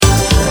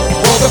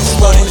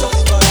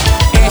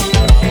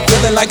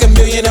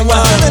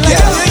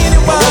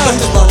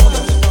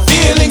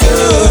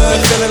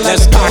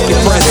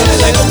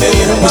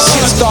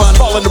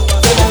falling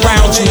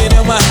around you.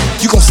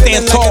 You gon'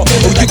 stand tall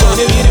or you gon'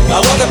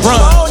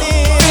 run.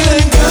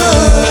 Feeling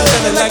good,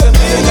 feeling like a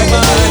million.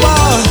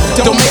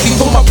 Don't make me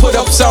put my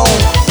put-ups on.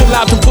 Pull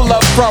out and pull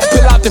up front,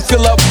 pull out and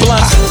fill up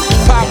blunts.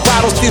 Pop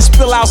bottles, then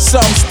spill out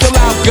some, spill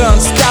out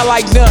guns, sky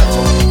like none.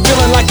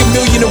 Feeling like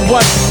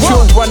 1,000,001.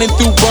 Pure running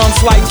through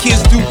bums like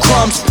kids do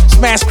crumbs.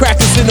 Smash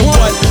crackers in the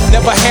one.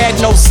 Never had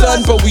no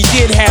sun, but we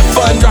did have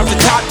fun. Drop the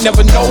top,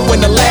 never know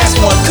when the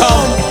last one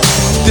come.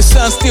 The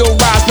sun still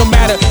rise no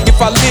matter if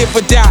I live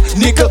or die.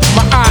 Nigga,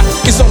 my eye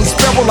is on the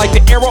sparrow like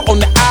the arrow on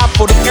the eye.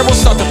 For the arrow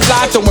start to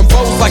fly, throwing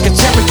bows like a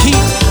Cherokee.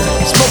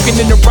 Smoking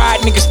in the ride,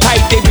 niggas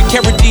tight, David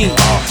Carradine.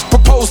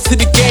 Proposed to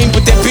the game,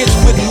 but that bitch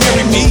wouldn't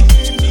marry me.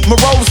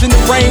 Morose in the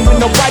rain with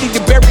nobody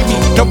to bury me,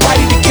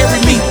 nobody to carry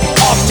me.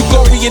 Off to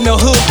glory in the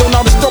hood, don't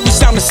all the stories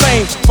sound the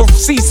same. For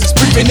seasons,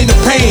 breathing in the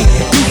pain,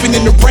 beefing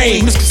in the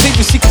rain.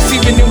 Misconceiving, she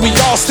conceiving, and we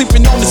all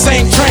sleeping on the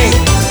same train.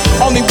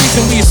 Only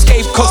reason we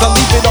escape, cause I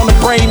leave it on the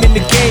brain in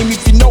the game.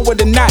 If you know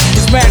it or not,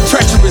 it's mad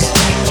treacherous.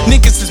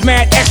 Niggas is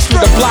mad extra,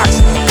 the blocks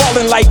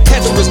falling like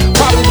Tetris.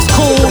 Probably was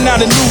cool, now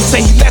the news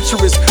say he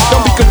lecherous.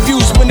 Don't be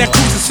confused when that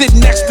cruiser sitting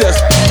next to us.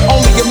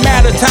 Only a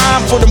matter of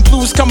time for them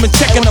blues coming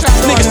checking us.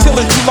 Niggas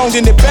tilling too long,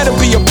 then it better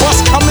be a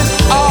bus coming.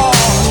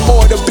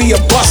 Or to be a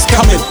bus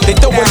coming. They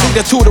throw a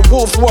nigga to the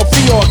wolves for a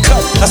fee or a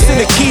cut. I send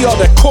a key or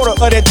the quarter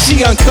of that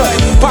G uncut.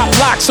 Pop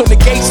locks on the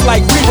gates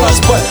like reruns,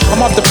 but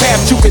I'm off the path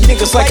juking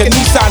niggas like a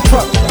Nissan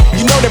truck.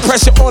 You know that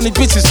pressure on these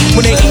bitches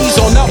when they ease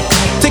on up.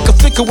 Take a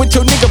flicker with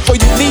your nigga before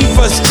you leave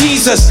us.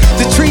 Jesus,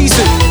 the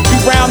treason, we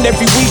round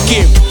every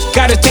weekend.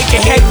 Gotta take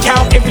a head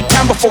count every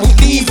time before we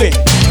leaving.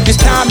 This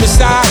time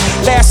inside,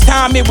 last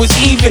time it was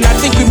even. I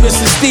think we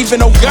missing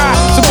Steven, oh God,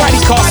 somebody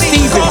call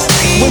Steven.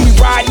 When we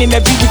riding in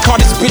that beat, we call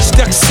this bitch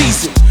duck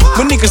season.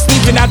 When niggas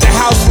leaving out the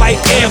house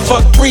like air,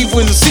 fuck breathe.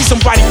 When you see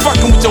somebody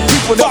fucking with your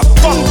people, the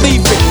fuck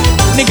leaving.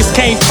 Niggas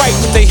can't fight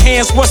with their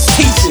hands, what's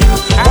teaching?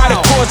 Why the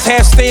courts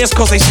have stands,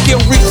 cause they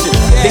still reaching.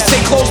 They say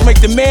clothes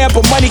make the man,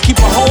 but money keep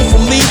a home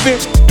from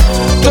leaving.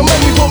 Don't make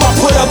me put my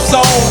put-ups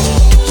on.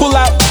 Pull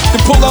out,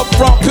 then pull up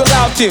front, pull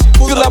out then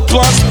fill up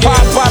blunts,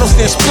 pop bottles,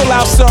 then spill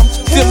out some,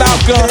 fill out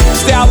guns,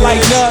 style like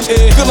none,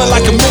 feeling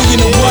like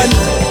 1,000,001,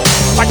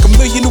 like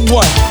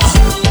 1,000,001,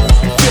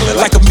 feeling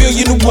like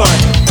 1,000,001.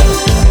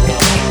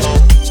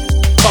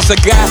 Cause I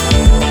got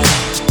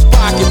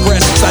pocket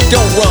presents, I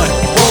don't run.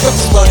 Woke up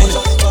this morning,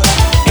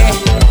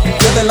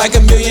 feeling like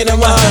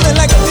 1,000,001, feeling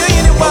like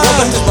 1,000,001. Woke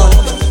up this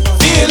morning,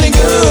 feeling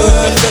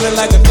good, feeling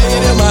like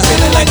 1,000,001,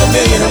 feeling like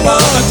 1,000,001.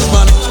 Woke up this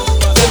morning,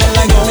 feeling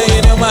like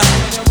 1,000,001.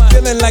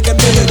 Feeling like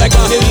 1,000,000, like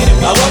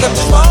 1,000,001. I woke up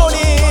this morning,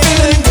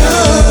 feeling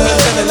good,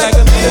 feeling like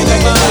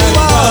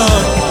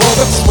 1,000,001. Woke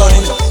up this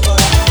morning,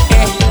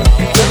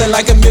 feeling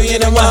like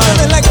 1,000,001,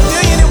 feeling like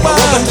 1,000,001.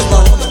 Woke up this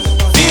morning,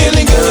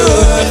 feeling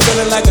good,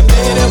 feeling like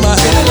 1,000,001,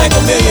 feeling like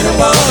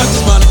 1,000,001. Woke up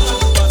this morning,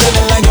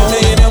 feeling like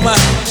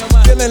 1,000,001,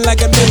 feeling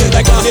like 1,000,000,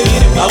 like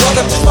 1,000,001. I woke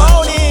up this morning.